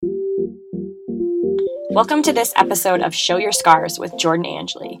Welcome to this episode of Show Your Scars with Jordan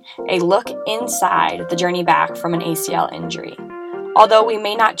Angeli, a look inside the journey back from an ACL injury. Although we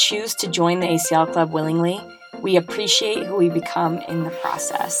may not choose to join the ACL Club willingly, we appreciate who we become in the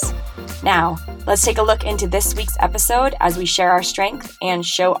process. Now, let's take a look into this week's episode as we share our strength and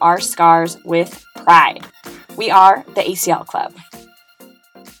show our scars with pride. We are the ACL Club.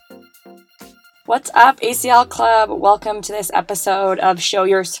 What's up, ACL Club? Welcome to this episode of Show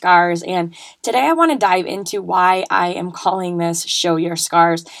Your Scars. And today I want to dive into why I am calling this Show Your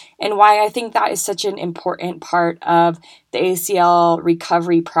Scars and why I think that is such an important part of the ACL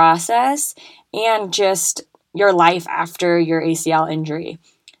recovery process and just your life after your ACL injury.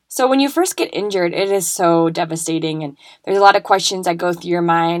 So when you first get injured, it is so devastating, and there's a lot of questions that go through your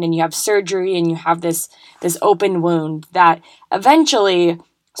mind, and you have surgery and you have this open wound that eventually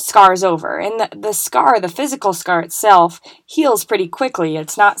scars over. And the scar, the physical scar itself, heals pretty quickly.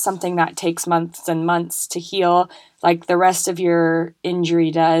 It's not something that takes months and months to heal like the rest of your injury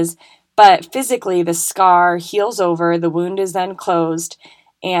does. But physically, the scar heals over, the wound is then closed,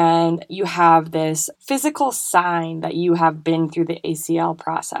 and you have this physical sign that you have been through the ACL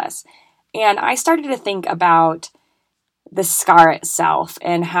process. And I started to think about the scar itself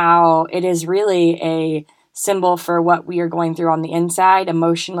and how it is really a symbol for what we are going through on the inside,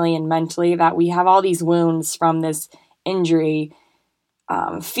 emotionally and mentally, that we have all these wounds from this injury,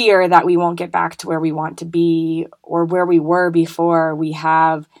 fear that we won't get back to where we want to be or where we were before. We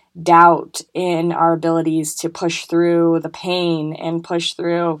have doubt in our abilities to push through the pain and push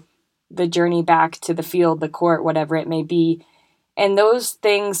through the journey back to the field, the court, whatever it may be. And those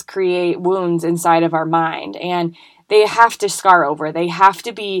things create wounds inside of our mind, and they have to scar over. They have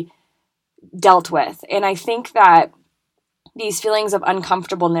to be dealt with. And I think that these feelings of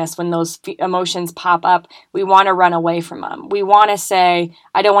uncomfortableness, when those emotions pop up, we want to run away from them. We want to say,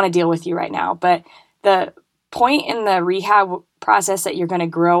 I don't want to deal with you right now. But the point in the rehab process that you're going to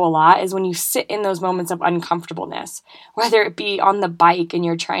grow a lot is when you sit in those moments of uncomfortableness, whether it be on the bike and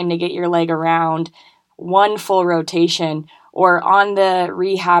you're trying to get your leg around one full rotation, or on the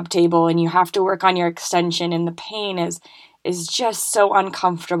rehab table and you have to work on your extension and the pain is just so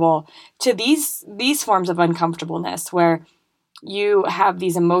uncomfortable, to these forms of uncomfortableness where you have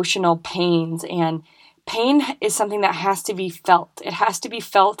these emotional pains. And pain is something that has to be felt. It has to be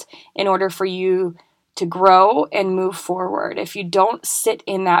felt in order for you to grow and move forward. If you don't sit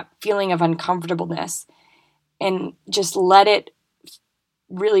in that feeling of uncomfortableness and just let it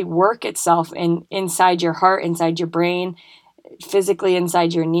really work itself inside your heart, inside your brain, physically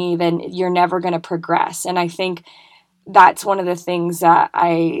inside your knee, then you're never going to progress. And I think that's one of the things that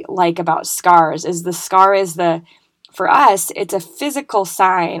I like about scars is the scar is for us, it's a physical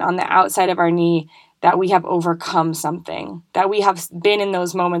sign on the outside of our knee that we have overcome something, that we have been in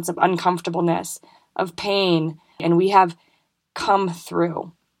those moments of uncomfortableness, of pain, and we have come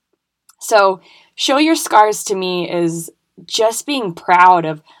through. So Show Your Scars to me is just being proud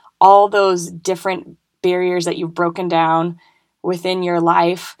of all those different barriers that you've broken down within your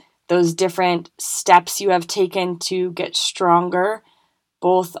life, those different steps you have taken to get stronger,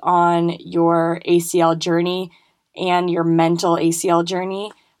 both on your ACL journey and your mental ACL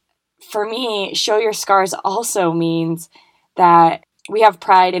journey. For me, Show Your Scars also means that we have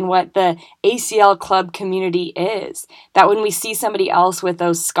pride in what the ACL Club community is. That when we see somebody else with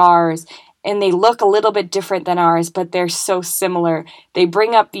those scars and they look a little bit different than ours, but they're so similar, they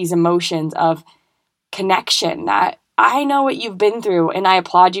bring up these emotions of connection that I know what you've been through, and I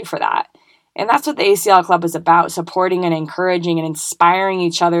applaud you for that. And that's what the ACL Club is about, supporting and encouraging and inspiring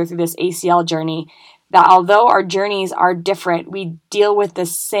each other through this ACL journey, that although our journeys are different, we deal with the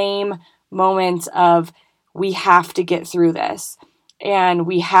same moments of we have to get through this, and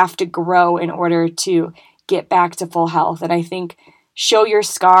we have to grow in order to get back to full health. And I think Show Your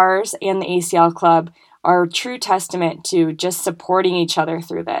Scars and the ACL Club are a true testament to just supporting each other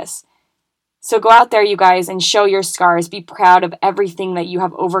through this. So go out there, you guys, and show your scars. Be proud of everything that you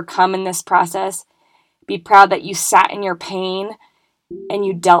have overcome in this process. Be proud that you sat in your pain and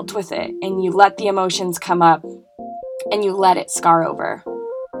you dealt with it and you let the emotions come up and you let it scar over,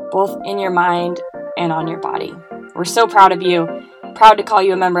 both in your mind and on your body. We're so proud of you. Proud to call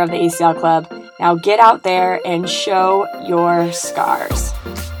you a member of the ACL Club. Now get out there and show your scars.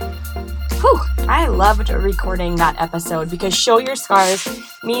 Whew, I loved recording that episode because Show Your Scars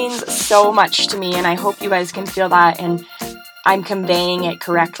means so much to me, and I hope you guys can feel that and I'm conveying it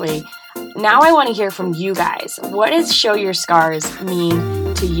correctly. Now I want to hear from you guys. What does Show Your Scars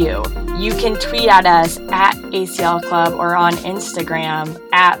mean to you? You can tweet at us at ACL Club or on Instagram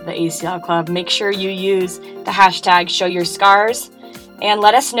at the ACL Club. Make sure you use the hashtag Show Your Scars And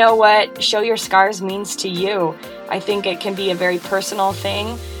let us know what Show Your Scars means to you. I think it can be a very personal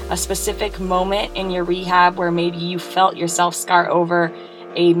thing, a specific moment in your rehab where maybe you felt yourself scar over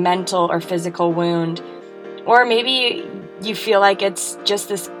a mental or physical wound. Or maybe you feel like it's just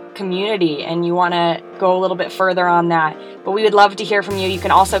this community and you want to go a little bit further on that. But we would love to hear from you. You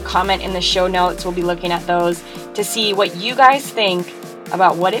can also comment in the show notes. We'll be looking at those to see what you guys think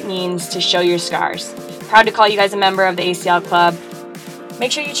about what it means to show your scars. Proud to call you guys a member of the ACL Club.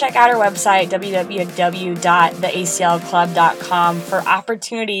 Make sure you check out our website, www.theaclclub.com, for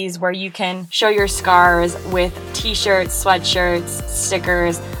opportunities where you can show your scars with t-shirts, sweatshirts,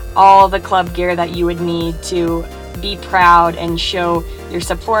 stickers, all the club gear that you would need to be proud and show your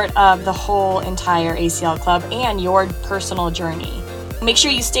support of the whole entire ACL Club and your personal journey. Make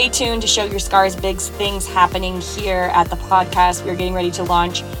sure you stay tuned to Show Your Scars. Big things happening here at the podcast. We're getting ready to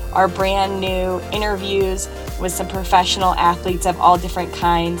launch our brand new interviews with some professional athletes of all different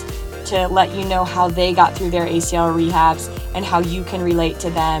kinds to let you know how they got through their ACL rehabs and how you can relate to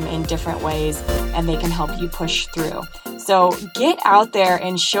them in different ways and they can help you push through. So get out there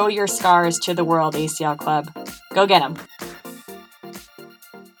and show your scars to the world, ACL Club. Go get them.